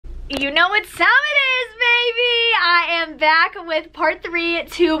You know what time it is, baby! I am back with part 3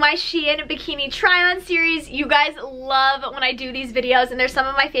 to my SheIn bikini try-on series. You guys love when I do these videos, and they're some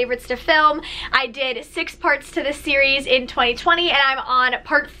of my favorites to film. I did 6 parts to this series in 2020, and I'm on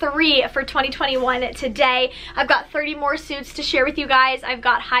part 3 for 2021 today. I've got 30 more suits to share with you guys. I've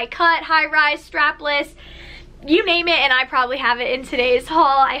got high cut, high rise, strapless, you name it, and I probably have it in today's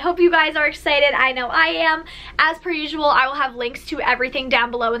haul. I hope you guys are excited. I know I am. As per usual, I will have links to everything down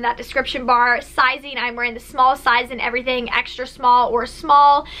below in that description bar. Sizing, I'm wearing the small size and everything, extra small or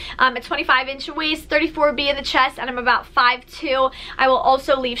small. A 25-inch waist, 34B in the chest, and I'm about 5'2". I will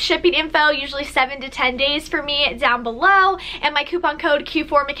also leave shipping info, usually 7 to 10 days for me, down below, and my coupon code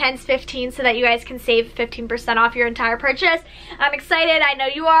Q4McKenzie15 so that you guys can save 15% off your entire purchase. I'm excited. I know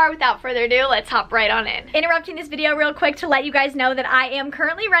you are. Without further ado, let's hop right on in. Interrupting this video real quick to let you guys know that I am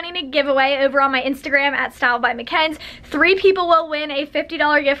currently running a giveaway over on my Instagram at Style by McKenzie. 3 people will win a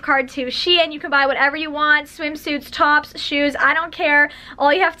 $50 gift card to SheIn. You can buy whatever you want, swimsuits, tops, shoes, I don't care.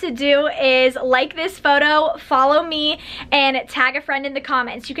 All you have to do is like this photo, follow me, and tag a friend in the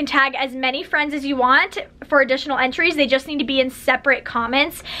comments. You can tag as many friends as you want for additional entries. They just need to be in separate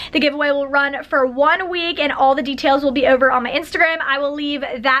comments. The giveaway will run for 1 week, and all the details will be over on my Instagram. I will leave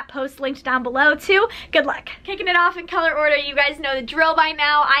that post linked down below too. Good luck. Kicking it off in color order, you guys know the drill by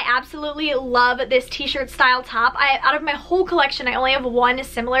now. I absolutely love this t-shirt style top. Out of my whole collection, I only have one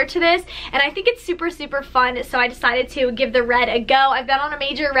similar to this, and I think it's super fun, so I decided to give the red a go. I've been on a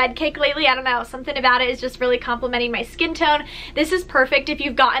major red kick lately. I don't know, something about it is just really complimenting my skin tone. This is perfect if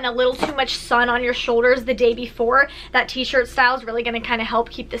you've gotten a little too much sun on your shoulders the day before. That t-shirt style is really going to kind of help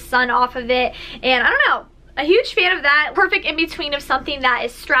keep the sun off of it, and I don't know, a huge fan of that. Perfect in between of something that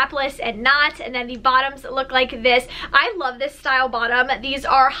is strapless and not, and then the bottoms look like this. I love this style bottom. These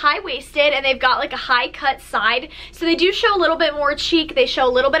are high-waisted, and they've got like a high cut side, so they do show a little bit more cheek. They show a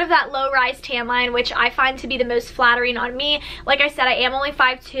little bit of that low-rise tan line, which I find to be the most flattering on me. Like I said, I am only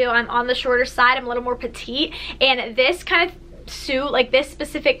 5'2". I'm on the shorter side. I'm a little more petite, and this kind of suit, like this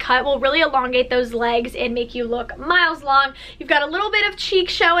specific cut, will really elongate those legs and make you look miles long. You've got a little bit of cheek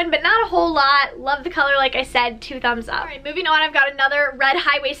showing, but not a whole lot. Love the color, like I said, 2 thumbs up. All right, moving on, I've got another red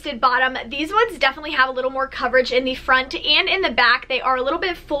high-waisted bottom. These ones definitely have a little more coverage in the front and in the back. They are a little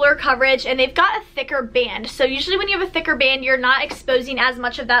bit fuller coverage, and they've got a thicker band. So usually when you have a thicker band, you're not exposing as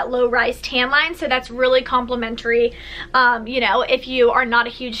much of that low-rise tan line, so that's really complimentary. You know, if you are not a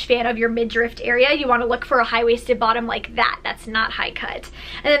huge fan of your midriff area, you want to look for a high-waisted bottom like that. That's not high cut.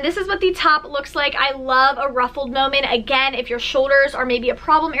 And then this is what the top looks like. I love a ruffled moment. Again, if your shoulders are maybe a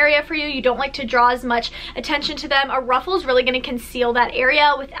problem area for you, you don't like to draw as much attention to them, a ruffle is really going to conceal that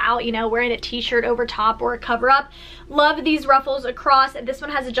area without, you know, wearing a t-shirt over top or a cover up. Love these ruffles across. This one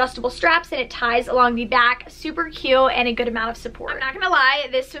has adjustable straps, and it ties along the back. Super cute and a good amount of support. I'm not gonna lie,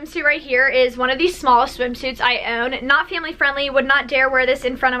 this swimsuit right here is one of the smallest swimsuits I own. Not family friendly, would not dare wear this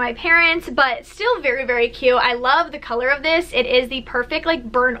in front of my parents, but still very cute. I love the color of this. It is the perfect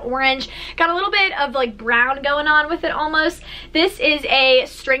like burnt orange. Got a little bit of like brown going on with it almost. This is a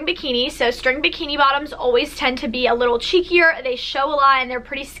string bikini, so string bikini bottoms always tend to be a little cheekier. They show a lot, and they're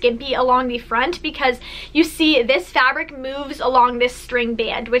pretty skimpy along the front because you see this fabric moves along this string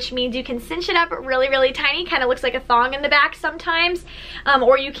band, which means you can cinch it up really tiny, kind of looks like a thong in the back sometimes,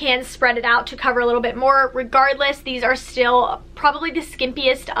 or you can spread it out to cover a little bit more. Regardless, these are still probably the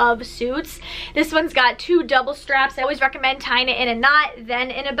skimpiest of suits. This one's got 2 double straps. I always recommend tying it in a knot,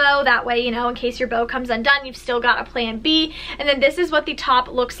 then in a bow. That way, you know, in case your bow comes undone, you've still got a plan B. And then this is what the top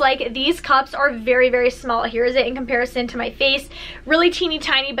looks like. These cups are very small. Here is it in comparison to my face. Really teeny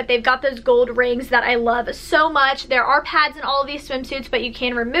tiny, but they've got those gold rings that I love so much. There are pads in all of these swimsuits, but you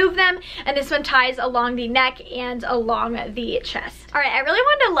can remove them, and this one ties along the neck and along the chest. All right, I really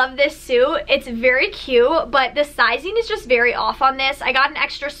wanted to love this suit. It's very cute, but the sizing is just very off on this. I got an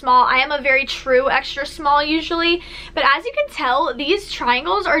extra small. I am a very true extra small usually, but as you can tell, these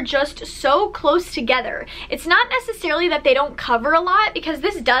triangles are just so close together. It's not necessarily that they don't cover a lot, because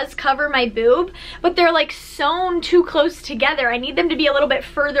this does cover my boob, but they're like sewn too close together. I need them to be a little bit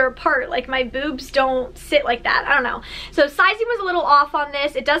further apart. Like my boobs don't sit like that. I don't know. So sizing was a little off on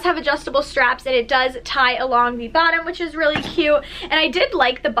this. It does have adjustable straps, and it does tie along the bottom, which is really cute. And I did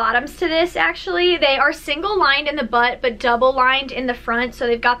like the bottoms to this actually. They are single lined in the butt, but double lined in the front, so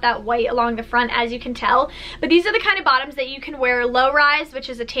they've got that white along the front, as you can tell. But these are the kind of bottoms bottoms that you can wear low rise, which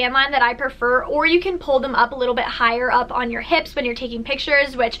is a tan line that I prefer, or you can pull them up a little bit higher up on your hips when you're taking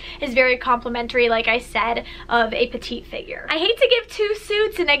pictures, which is very complimentary, like I said, of a petite figure. I hate to give 2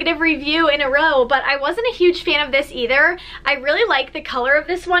 suits a negative review in a row, but I wasn't a huge fan of this either. I really like the color of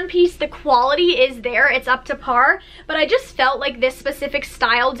this one piece. The quality is there, it's up to par, but I just felt like this specific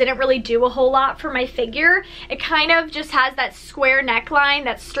style didn't really do a whole lot for my figure. It kind of just has that square neckline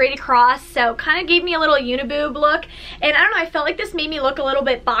that's straight across, so kind of gave me a little uniboob look, and I don't know, I felt like this made me look a little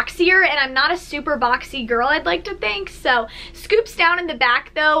bit boxier, and I'm not a super boxy girl, I'd like to think. So scoops down in the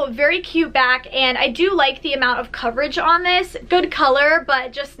back though, very cute back, and I do like the amount of coverage on this. Good color,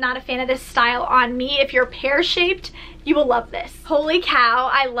 but just not a fan of this style on me. If you're pear-shaped, you will love this. Holy cow,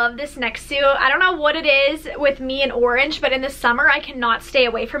 I love this neck suit. I don't know what it is with me and orange, but in the summer I cannot stay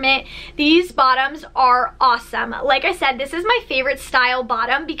away from it. These bottoms are awesome. Like I said, this is my favorite style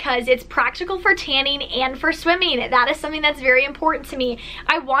bottom because it's practical for tanning and for swimming. That is something that's very important to me.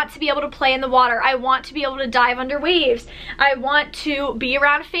 I want to be able to play in the water. I want to be able to dive under waves. I want to be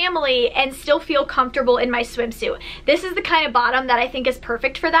around family and still feel comfortable in my swimsuit. This is the kind of bottom that I think is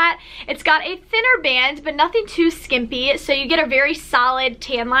perfect for that. It's got a thinner band, but nothing too skimpy, so you get a very solid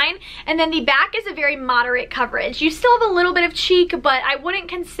tan line, and then the back is a very moderate coverage. You still have a little bit of cheek, but I wouldn't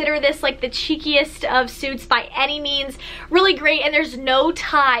consider this like the cheekiest of suits by any means. Really great, and there's no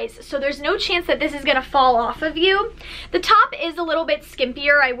ties, so there's no chance that this is gonna fall off of you. The top is a little bit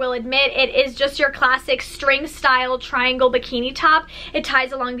skimpier, I will admit. It is just your classic string style triangle bikini top. It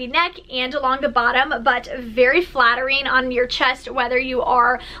ties along the neck and along the bottom, but very flattering on your chest, whether you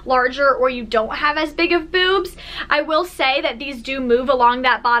are larger or you don't have as big of boobs. I will say that these do move along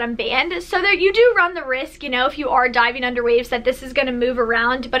that bottom band, so that you do run the risk, you know, if you are diving under waves, that this is going to move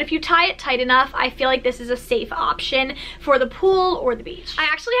around. But if you tie it tight enough, I feel like this is a safe option for the pool or the beach. I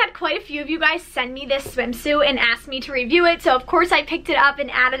actually had quite a few of you guys send me this swimsuit and asked me to review it, so of course I picked it up and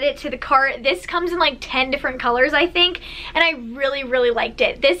added it to the cart. This comes in like 10 different colors, I think, and I really liked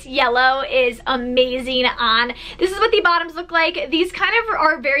it. This yellow is amazing on. This is what the bottoms look like. These kind of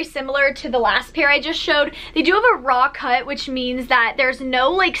are very similar to the last pair I just showed. They do have a raw cut, which means that there's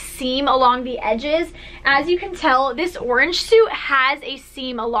no like seam along the edges. As you can tell, this orange suit has a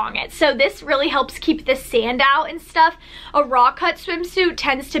seam along it, so this really helps keep the sand out and stuff. A raw cut swimsuit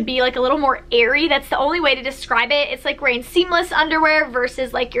tends to be like a little more airy. That's the only way to describe it. It's like wearing seamless underwear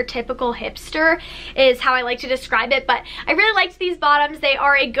versus like your typical hipster is how I like to describe it. But I really liked these bottoms. They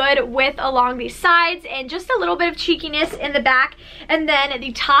are a good width along the sides and just a little bit of cheekiness in the back, and then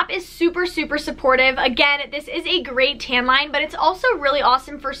the top is super supportive. Again, this is a great tan line, but it's also really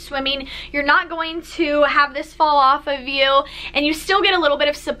awesome for swimming. You're not going to have this fall off of you, and you still get a little bit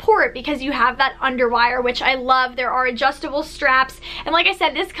of support because you have that underwire, which I love. There are adjustable straps, and like I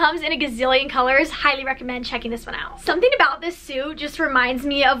said, this comes in a gazillion colors. Highly recommend checking this one out. Something about this suit just reminds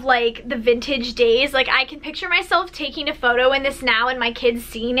me of like the vintage days. Like I can picture myself taking a photo in this now and my kids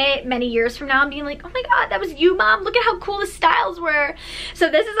seeing it many years from now and being like, oh my god, that was you, mom, look at how cool the styles were. So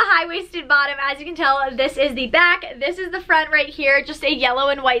this is a high-waisted bottom. As you can tell, this is the back, this is the front right here, just a yellow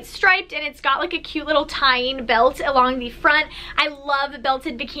and white striped, and it's got like a cute little tying belt along the front. I love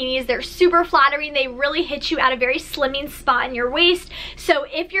belted bikinis. They're super flattering. They really hit you at a very slimming spot in your waist. So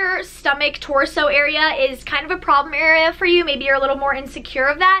if your stomach torso area is kind of a problem area for you, maybe you're a little more insecure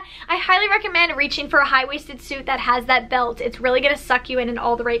of that, I highly recommend reaching for a high-waisted suit that has that belt. It's really gonna suck you in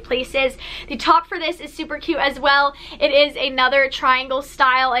all the right places. The top for this is super cute as well. It is another triangle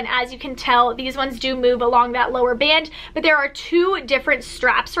style, and as you can tell, these ones do move along that lower band, but there are 2 different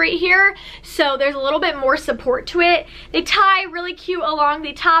straps right here, so there's a little bit more support to it. They tie really cute along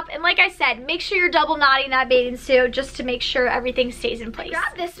the top, and like I said, make sure you're double knotting that bathing suit just to make sure everything stays in place. I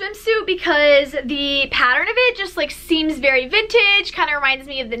grabbed this swimsuit because the pattern of it just like seems very vintage, kind of reminds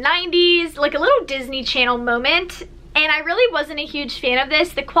me of the 90s, like a little Disney Channel moment. And I really wasn't a huge fan of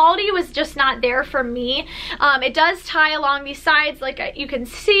this. The quality was just not there for me. It does tie along these sides like you can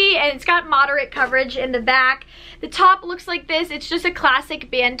see, and it's got moderate coverage in the back. The top looks like this. It's just a classic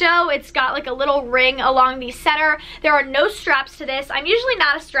bandeau. It's got like a little ring along the center. There are no straps to this. I'm usually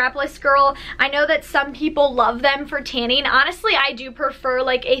not a strapless girl. I know that some people love them for tanning. Honestly, I do prefer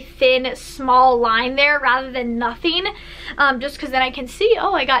like a thin, small line there rather than nothing, just because then I can see,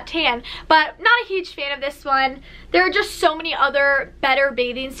 oh, I got tan. But not a huge fan of this one. There are just so many other better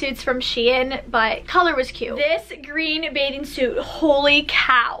bathing suits from SheIn, but color was cute. This green bathing suit, holy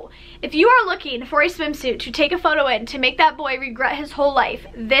cow. If you are looking for a swimsuit to take a photo in to make that boy regret his whole life,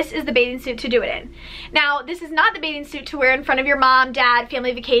 this is the bathing suit to do it in. Now, this is not the bathing suit to wear in front of your mom, dad,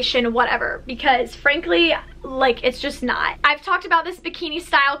 family vacation, whatever, because frankly, like, it's just not. I've talked about this bikini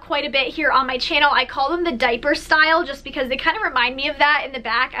style quite a bit here on my channel. I call them the diaper style just because they kind of remind me of that in the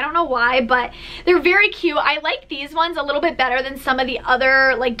back. I don't know why, but they're very cute. I like these ones a little bit better than some of the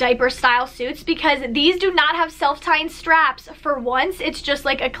other like diaper style suits because these do not have self-tying straps. For once, it's just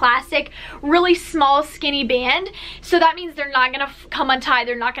like a classic, really small, skinny band. So that means they're not gonna come untied.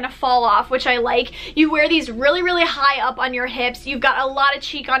 They're not gonna fall off, which I like. You wear these really, really high up on your hips. You've got a lot of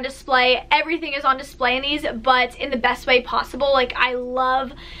cheek on display. Everything is on display in these, but in the best way possible. Like, I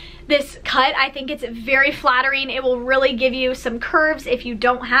love this cut. I think it's very flattering. It will really give you some curves if you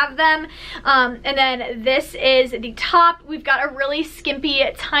don't have them. And then this is the top. We've got a really skimpy,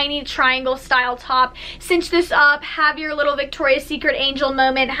 tiny triangle style top. Cinch this up, have your little Victoria's Secret angel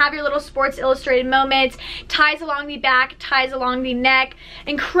moment, have your little Sports Illustrated moment, ties along the back, ties along the neck.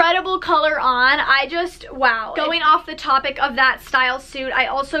 Incredible color on. I just, wow. Going off the topic of that style suit, I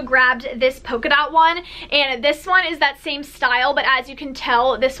also grabbed this polka dot one, and this one is that same style, but as you can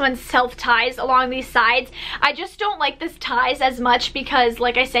tell, this one's self-ties along these sides. I just don't like this ties as much because,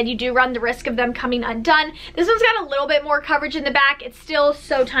 like I said, you do run the risk of them coming undone. This one's got a little bit more coverage in the back. It's still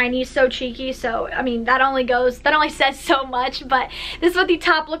so tiny, so cheeky, so I mean, that only says so much, but this is what the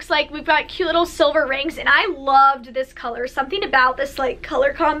top looks like. We've got cute little silver rings, and I loved this color. Something about this like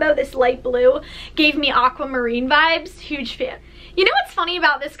color combo, this light blue, gave me aquamarine vibes. Huge fan. You know what's funny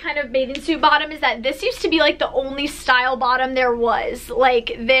about this kind of bathing suit bottom is that this used to be like the only style bottom there was.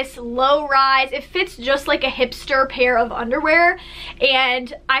 Like this low rise, it fits just like a hipster pair of underwear,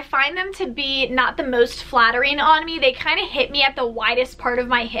 and I find them to be not the most flattering on me. They kind of hit me at the widest part of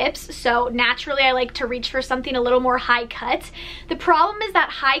my hips, so naturally I like to reach for something a little more high cut. The problem is that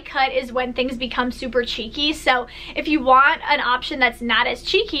high cut is when things become super cheeky, so if you want an option that's not as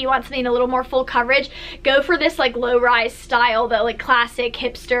cheeky, you want something a little more full coverage, go for this like low rise style, the like classic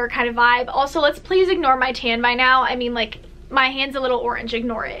hipster kind of vibe. Also, let's please ignore my tan by now. I mean, like, my hand's a little orange,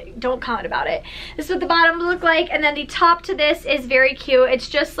 ignore it, don't comment about it. This is what the bottoms look like, and then the top to this is very cute. It's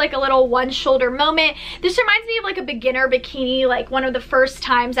just like a little one shoulder moment. This reminds me of like a beginner bikini, like one of the first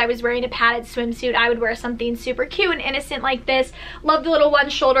times I was wearing a padded swimsuit, I would wear something super cute and innocent like this. Love the little one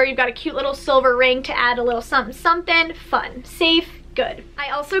shoulder. You've got a cute little silver ring to add a little something something fun, safe, good.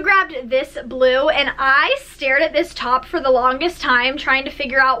 I also grabbed this blue, and I stared at this top for the longest time trying to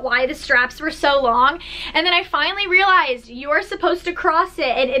figure out why the straps were so long, and then I finally realized you are supposed to cross it,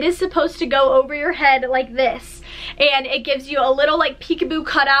 and it is supposed to go over your head like this. And it gives you a little like peekaboo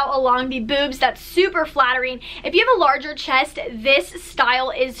cutout along the boobs. That's super flattering. If you have a larger chest, this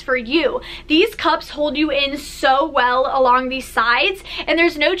style is for you. These cups hold you in so well along these sides, and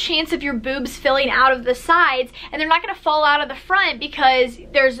there's no chance of your boobs filling out of the sides, and they're not going to fall out of the front because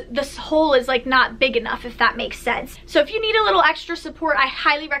this hole is like not big enough, if that makes sense. So if you need a little extra support, I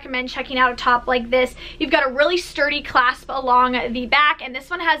highly recommend checking out a top like this. You've got a really sturdy clasp along the back, and this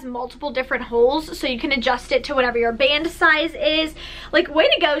one has multiple different holes, so you can adjust it to whatever your band size is. Like, way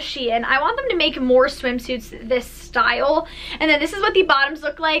to go, SheIn. I want them to make more swimsuits this style. And then this is what the bottoms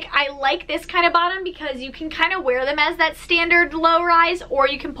look like. I like this kind of bottom because you can kind of wear them as that standard low rise, or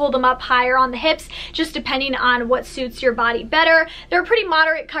you can pull them up higher on the hips, just depending on what suits your body better. They're pretty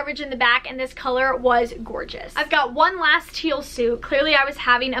moderate coverage in the back, and this color was gorgeous. I've got one last teal suit. Clearly I was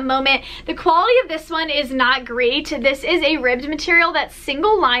having a moment. The quality of this one is not great. This is a ribbed material that's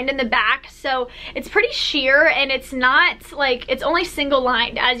single lined in the back, so it's pretty sheer, and it's not like, it's only single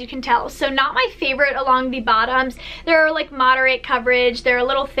lined, as you can tell. So not my favorite along the bottoms. They're like moderate coverage. They're a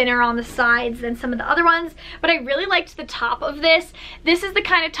little thinner on the sides than some of the other ones, but I really liked the top of this. This is the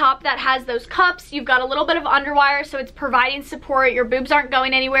kind of top that has those cups. You've got a little bit of underwire, so it's providing support. Your boobs aren't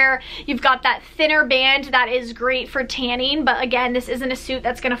going anywhere. You've got that thinner band that is great for tanning, but again, this isn't a suit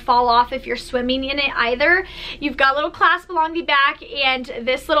that's gonna fall off if you're swimming in it either. You've got a little clasp along the back, and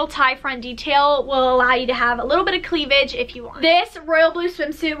this little tie front detail will allow you to have a little bit of cleavage if you want. This royal blue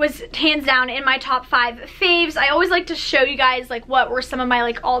swimsuit was hands down in my top 5 faves. I always like to show you guys like what were some of my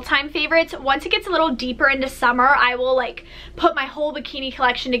like all-time favorites. Once it gets a little deeper into summer, I will like put my whole bikini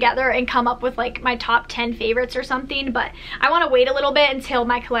collection together and come up with like my top 10 favorites or something, but I want to wait a little bit until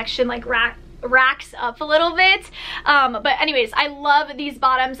my collection like racks up a little bit. But anyways, I love these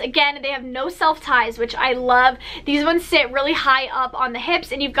bottoms. Again, they have no self ties, which I love. These ones sit really high up on the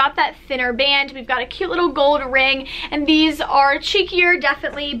hips, and you've got that thinner band. We've got a cute little gold ring, and these are cheekier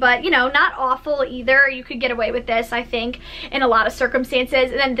definitely, but you know, not awful either. You could get away with this, I think, in a lot of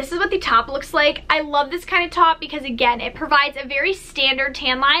circumstances. And then this is what the top looks like. I love this kind of top because again, it provides a very standard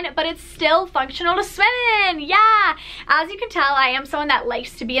tan line, but it's still functional to swim in. Yeah, as you can tell, I am someone that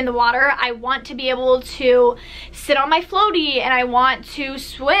likes to be in the water. I want want to be able to sit on my floaty, and I want to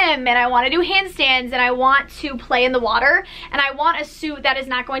swim, and I want to do handstands, and I want to play in the water, and I want a suit that is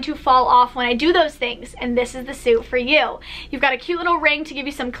not going to fall off when I do those things, and this is the suit for you. You've got a cute little ring to give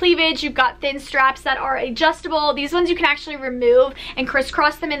you some cleavage. You've got thin straps that are adjustable. These ones you can actually remove and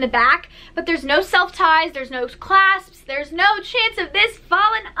crisscross them in the back, but there's no self-ties, there's no clasps, there's no chance of this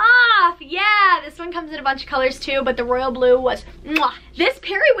falling off. Yeah, this one comes in a bunch of colors too, but the royal blue was mwah. This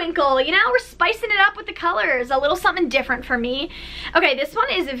periwinkle, you know, we're spicing it up with the colors, a little something different for me. Okay, this one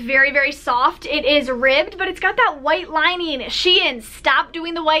is very, very soft. It is ribbed, but it's got that white lining. SheIn, stop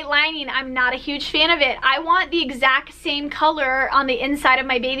doing the white lining. I'm not a huge fan of it. I want the exact same color on the inside of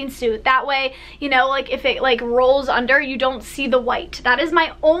my bathing suit. That way, you know, like if it like rolls under, you don't see the white. That is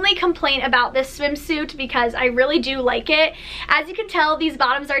my only complaint about this swimsuit, because I really do like it. As you can tell, these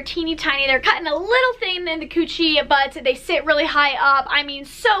bottoms are teeny tiny. They're cutting a little thin in the coochie, but they sit really high up. I mean,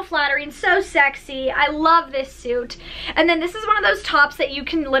 so flattering, so sexy. I love this suit. And then this is one of those tops that you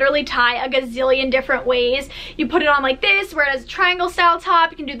can literally tie a gazillion different ways. You put it on like this, where it has a triangle style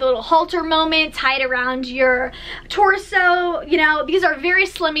top. You can do the little halter moment, tie it around your torso. You know, these are very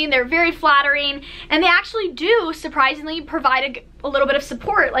slimming, they're very flattering, and they actually do surprisingly provide a little bit of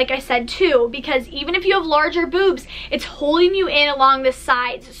support, like I said too, because even if you have larger boobs, it's holding you in along the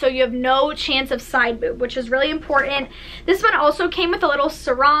sides, so you have no chance of side boob, which is really important. This one also came with a little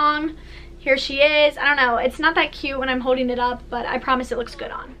sarong. Here she is. I don't know, it's not that cute when I'm holding it up, but I promise it looks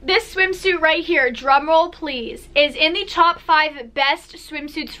good on. This swimsuit right here, drum roll please, is in the top 5 best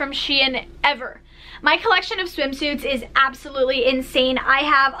swimsuits from SheIn ever. My collection of swimsuits is absolutely insane. I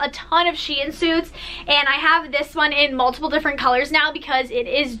have a ton of SheIn suits, and I have this one in multiple different colors now because it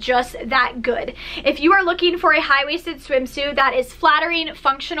is just that good. If you are looking for a high-waisted swimsuit that is flattering,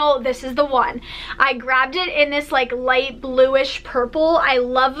 functional, this is the one. I grabbed it in this like light bluish purple. I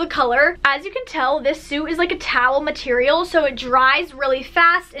love the color. As you can tell, this suit is like a towel material, so it dries really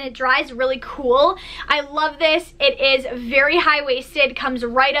fast and it dries really cool. I love this. It is very high-waisted, comes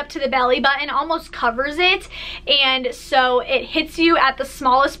right up to the belly button, almost covers it, and so it hits you at the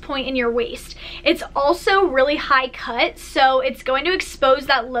smallest point in your waist. It's also really high cut, so it's going to expose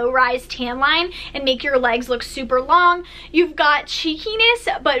that low-rise tan line and make your legs look super long. You've got cheekiness,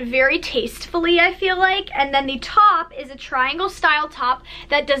 but very tastefully, I feel like. And then the top is a triangle style top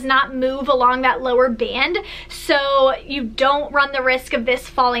that does not move along that lower band, so you don't run the risk of this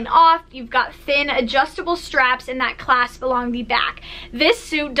falling off. You've got thin adjustable straps and that clasp along the back. This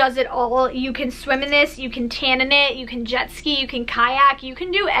suit does it all. You can swim in this, you can tan in it, you can jet ski, you can kayak, you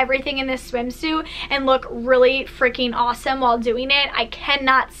can do everything in this swimsuit and look really freaking awesome while doing it. I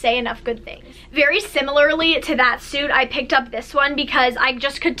cannot say enough good things. Very similarly to that suit, I picked up this one because I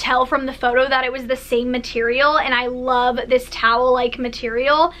just could tell from the photo that it was the same material, and I love this towel-like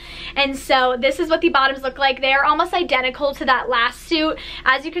material. And so this is what the bottoms look like. They are almost identical to that last suit.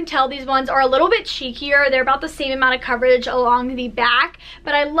 As you can tell, these ones are a little bit cheekier. They're about the same amount of coverage along the back,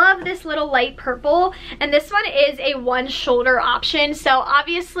 but I love this little light purple, and this one is a one shoulder option. So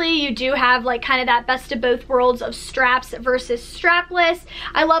obviously you do have like kind of that best of both worlds of straps versus strapless.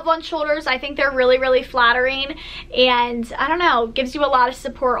 I love one shoulders. I think they're really, really flattering, and I don't know, gives you a lot of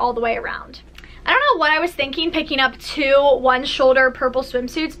support all the way around. I don't know what I was thinking picking up 2 one-shoulder purple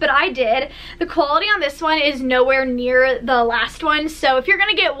swimsuits, but I did. The quality on this one is nowhere near the last one, so if you're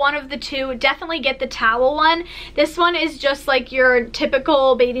gonna get one of the 2, definitely get the towel one. This one is just like your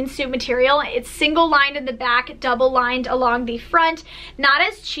typical bathing suit material. It's single lined in the back, double lined along the front, not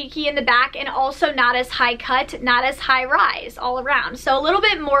as cheeky in the back, and also not as high cut, not as high rise all around. So a little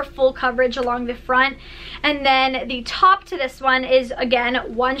bit more full coverage along the front. And then the top to this one is, again,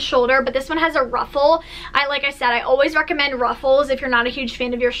 one shoulder, but this one has a ruffle. Like I said, I always recommend ruffles if you're not a huge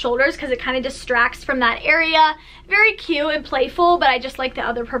fan of your shoulders, because it kind of distracts from that area. Very cute and playful, but I just like the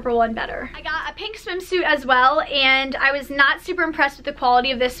other purple one better. I got a pink swimsuit as well, and I was not super impressed with the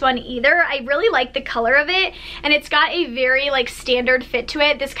quality of this one either. I really like the color of it, and it's got a very like standard fit to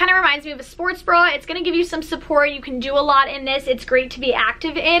it. This kind of reminds me of a sports bra. It's gonna give you some support. You can do a lot in this. It's great to be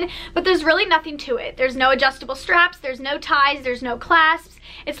active in, but there's really nothing to it. There's no adjustable straps, there's no ties, there's no clasps.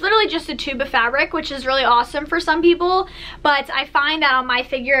 It's literally just a tube of fabric, which is really awesome for some people, but I find that on my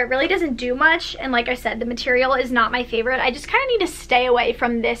figure it really doesn't do much, and like I said, the material is not my favorite. I just kind of need to stay away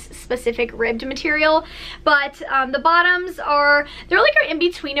from this specific ribbed material. But the bottoms are, they're like in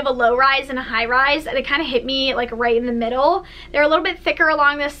between of a low rise and a high rise. They kind of hit me like right in the middle. They're a little bit thicker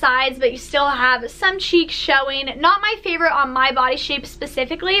along the sides, but you still have some cheeks showing. Not my favorite on my body shape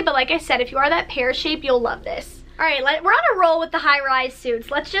specifically, but like I said, if you are that pear shape, you'll love this. All right, we're on a roll with the high-rise suits.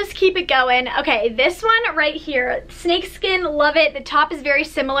 Let's just keep it going. Okay, this one right here, snakeskin, love it. The top is very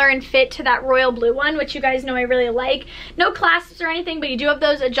similar in fit to that royal blue one, which you guys know I really like. No clasps or anything, but you do have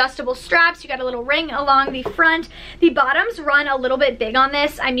those adjustable straps. You got a little ring along the front. The bottoms run a little bit big on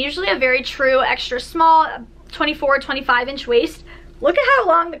this. I'm usually a very true extra small, 24, 25-inch waist. Look at how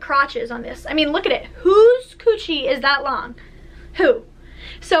long the crotch is on this. I mean, look at it. Whose coochie is that long? Who?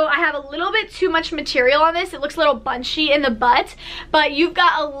 So I have a little bit too much material on this. It looks a little bunchy in the butt, but you've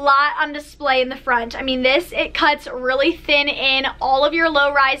got a lot on display in the front. I mean, it cuts really thin in. All of your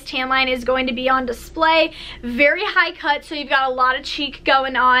low-rise tan line is going to be on display. Very high cut, so you've got a lot of cheek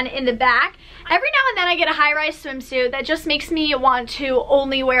going on in the back. Every now and then I get a high-rise swimsuit that just makes me want to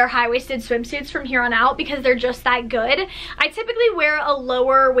only wear high-waisted swimsuits from here on out because they're just that good. I typically wear a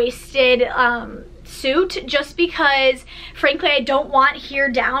lower-waisted suit just because, frankly, I don't want here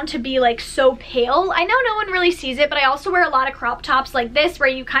down to be like so pale. I know no one really sees it, but I also wear a lot of crop tops like this where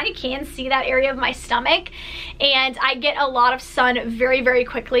you kind of can see that area of my stomach, and I get a lot of sun very, very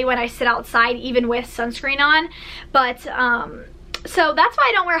quickly when I sit outside, even with sunscreen on. But so that's why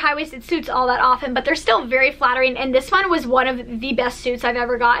I don't wear high-waisted suits all that often, but they're still very flattering, and this one was one of the best suits I've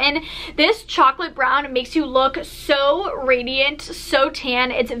ever gotten. This chocolate brown makes you look so radiant, so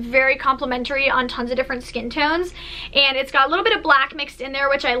tan. It's very complimentary on tons of different skin tones, and it's got a little bit of black mixed in there,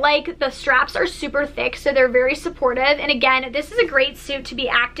 which I like. The straps are super thick, so they're very supportive, and again, this is a great suit to be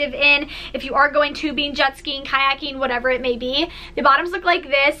active in if you are going tubing, jet skiing, kayaking, whatever it may be. The bottoms look like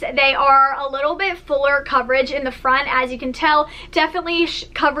this. They are a little bit fuller coverage in the front, as you can tell. Definitely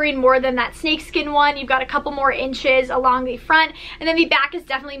covering more than that snakeskin one. You've got a couple more inches along the front, and then the back is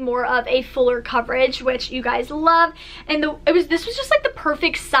definitely more of a fuller coverage, which you guys love. And this was just like the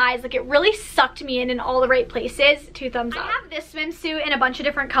perfect size. Like, it really sucked me in all the right places. 2 thumbs up. I have this swimsuit in a bunch of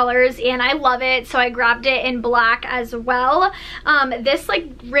different colors, and I love it, so I grabbed it in black as well. This like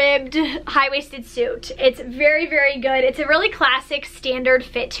ribbed high-waisted suit, it's very, very good. It's a really classic standard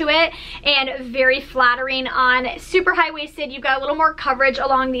fit to it and very flattering on. Super high-waisted. You've got a little more coverage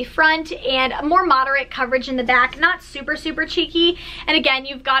along the front and more moderate coverage in the back, not super, super cheeky. And again,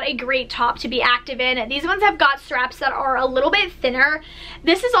 you've got a great top to be active in. These ones have got straps that are a little bit thinner.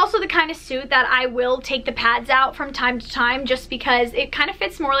 This is also the kind of suit that I will take the pads out from time to time, just because it kind of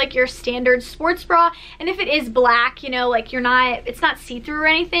fits more like your standard sports bra. And if it is black, you know, like it's not see-through or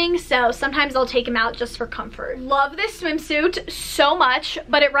anything, so sometimes I'll take them out just for comfort. Love this swimsuit so much,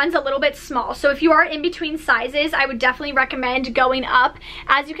 but it runs a little bit small. So if you are in between sizes, I would definitely recommend going up.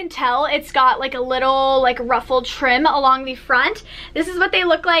 As you can tell, it's got like a little like ruffled trim along the front. This is what they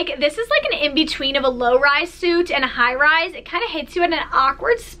look like. This is like an in-between of a low-rise suit and a high-rise. It kind of hits you at an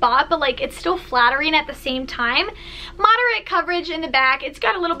awkward spot, but like it's still flattering at the same time. Moderate coverage in the back. It's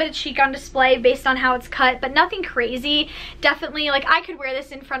got a little bit of cheek on display based on how it's cut, but nothing crazy. Definitely, like, I could wear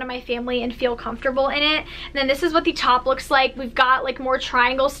this in front of my family and feel comfortable in it. And then this is what the top looks like. We've got like more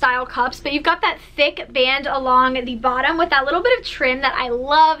triangle style cups, but you've got that thick band along the bottom with that little bit of trim that I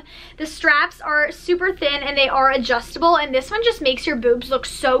love. The straps are super thin and they are adjustable, and this one just makes your boobs look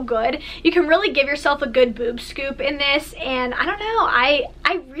so good. You can really give yourself a good boob scoop in this, and I don't know, I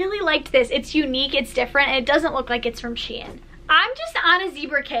really liked this. It's unique, it's different, and it doesn't look like it's from SheIn. I'm just on a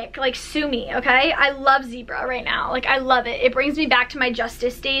zebra kick, like, sue me, okay? I love zebra right now, like, I love it. It brings me back to my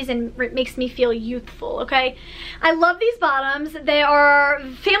Justice days and it makes me feel youthful, okay? I love these bottoms. They are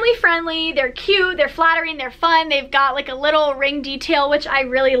family friendly, they're cute, they're flattering, they're fun. They've got like a little ring detail, which I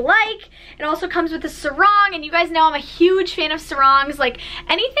really like. It also comes with a sarong, and you guys know I'm a huge fan of sarongs. Like,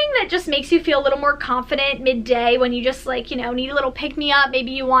 anything that just makes you feel a little more confident midday when you just, like, you know, need a little pick-me-up.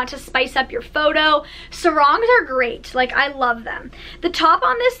 Maybe you want to spice up your photo. Sarongs are great. Like, I love them. The top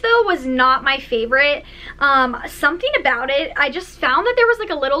on this, though, was not my favorite. Something about it, I just found that there was like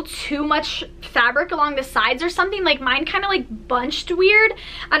a little too much fabric along the sides or something. Like, mine kind of like bunched weird.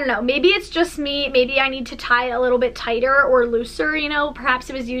 I don't know. Maybe it's just me. Maybe I need to tie it a little bit tighter or looser, you know. Perhaps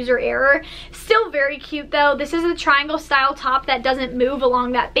it was user error. Still very cute, though. This is a triangle style top that doesn't move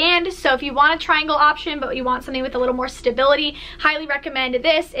along that band, so if you want a triangle option but you want something with a little more stability, highly recommend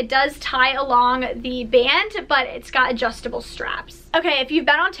this. It does tie along the band, but it's got adjustable straps. Okay, if you've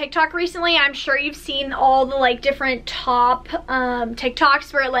been on TikTok recently, I'm sure you've seen all the like different top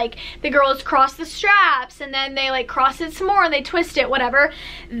TikToks where like the girls cross the straps and then they like cross it some more and they twist it, whatever.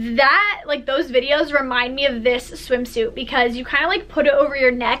 That, like, those videos remind me of this swimsuit because you kind of like put it over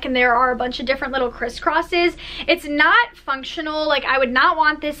your neck and there are a bunch of different little crisscrosses. It's not functional. Like, I would not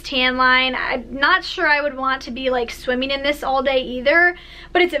want this tan line. I'm not sure I would want to be like swimming in this all day either,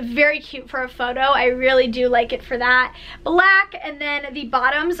 but it's very cute for a photo. I really do like it for that. Black, and And then the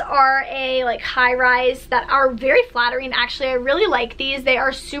bottoms are a like high rise that are very flattering. Actually, I really like these. They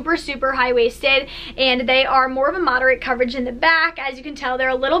are super, super high-waisted, and they are more of a moderate coverage in the back. As you can tell, they're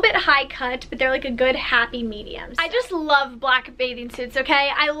a little bit high cut, but they're like a good happy medium. I just love black bathing suits, okay?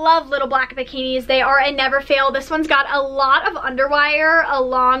 I love little black bikinis. They are a never fail. This one's got a lot of underwire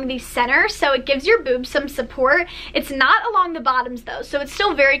along the center, so it gives your boobs some support. It's not along the bottoms though, so it's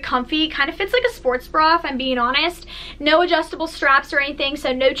still very comfy. Kind of fits like a sports bra, if I'm being honest. No adjustable straps or anything,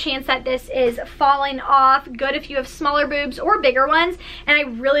 so no chance that this is falling off. Good if you have smaller boobs or bigger ones. And I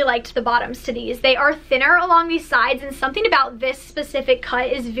really liked the bottoms to these. They are thinner along these sides, and something about this specific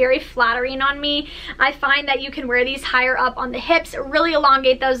cut is very flattering on me. I find that you can wear these higher up on the hips, really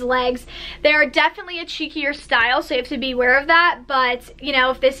elongate those legs. They are definitely a cheekier style, so you have to be aware of that. But you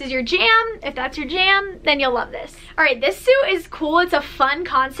know, if this is your jam, if that's your jam, then you'll love this. All right, this suit is cool. It's a fun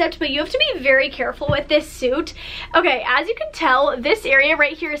concept, but you have to be very careful with this suit. Okay, as you can tell, this area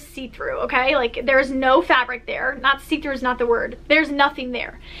right here is see-through, okay? Like, there's no fabric there. Not see-through is not the word. There's nothing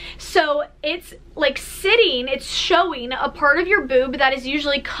there. So it's like sitting, it's showing a part of your boob that is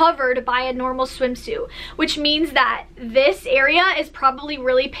usually covered by a normal swimsuit, which means that this area is probably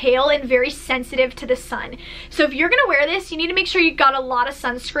really pale and very sensitive to the sun. So if you're gonna wear this, you need to make sure you've got a lot of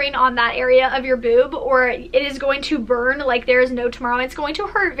sunscreen on that area of your boob, or it is going to burn like there is no tomorrow. It's going to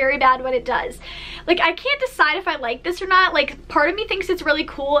hurt very bad when it does. Like, I can't decide if I like this or not. Like, part of me thinks it's really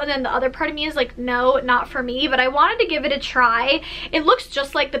cool, and then the other part of me is like, no, not for me. But I wanted to give it a try. It looks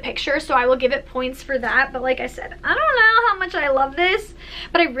just like the picture, so I will give it points for that. But like I said, I don't know how much I love this,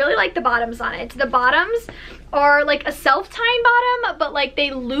 but I really like the bottoms on it. The bottoms are like a self-tying bottom, but like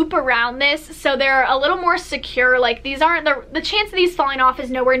they loop around this, so they're a little more secure. Like, these aren't, the chance of these falling off is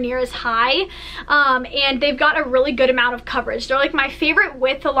nowhere near as high, and they've got a really good amount of coverage. They're like my favorite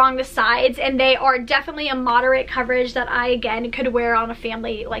width along the sides, and they are definitely a moderate coverage that I, again, could wear on a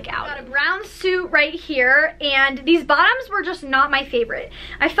family like out. Got a brown suit right here, and these bottoms were just not my favorite.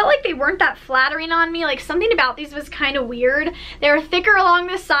 I felt like they weren't that flattering on me. Like, something about these was kind of weird. They're thicker along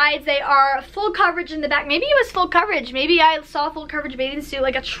the sides. They are full coverage in the back. Maybe it was full coverage. Maybe I saw full coverage bathing suit,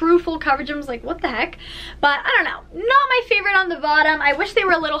 like a true full coverage, and was like, what the heck? But I don't know. Not my favorite on the bottom. I wish they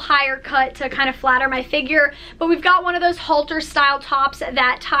were a little higher cut to kind of flatter my figure, but we've got one of those halter style tops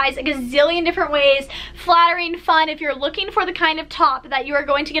that ties a gazillion different ways. Flattering, fun. If you're looking for the kind of top that you are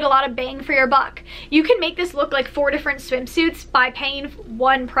going to get a lot of bang for your buck, you can make this look like 4 different swimsuits by paying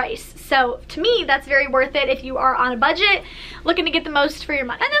one price. So to me, that's very worth it if you are on a budget looking to get the most for your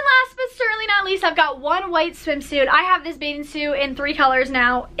money. And then last but certainly not least, I've got one white swimsuit. I have this bathing suit in 3 colors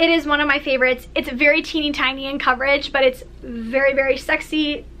now. It is one of my favorites. It's very teeny tiny in coverage, but it's very, very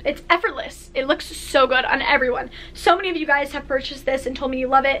sexy. It's effortless. It looks so good on everyone. So many of you guys have purchased this and told me you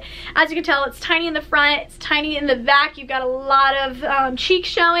love it. As you can tell, it's tiny in the front, it's tiny in the back. You've got a lot of cheek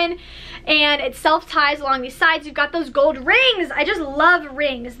showing, and it self-ties along these sides. You've got those gold rings. I just love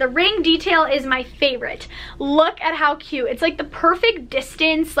rings. The ring detail is my favorite. Look at how cute. It's like the perfect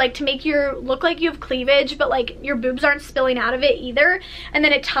distance, like to make you look like you have cleavage, but like your boobs aren't spilling out of it either. And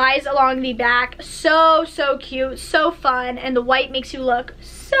then it ties along the back. So, so cute, so fun, and the white makes you look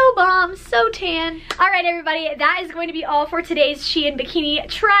so bomb, so tan. All right, everybody, that is going to be all for today's SheIn bikini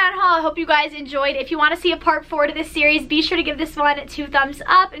try on haul. I hope you guys enjoyed. If you want to see a part 4 to this series, be sure to give this one 2 thumbs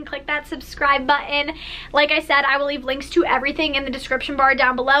up and click that subscribe button. Like I said, I will leave links to everything in the description bar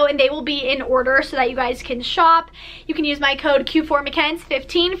down below, and they will be in order so that you guys can shop. You can use my code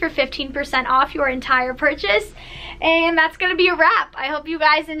Q4McKenzie15 for 15% off your entire purchase. And that's gonna be a wrap. I hope you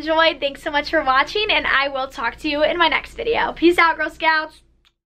guys enjoyed. Thanks so much for watching, and I will talk to you in my next video. Peace out, Girl Scouts.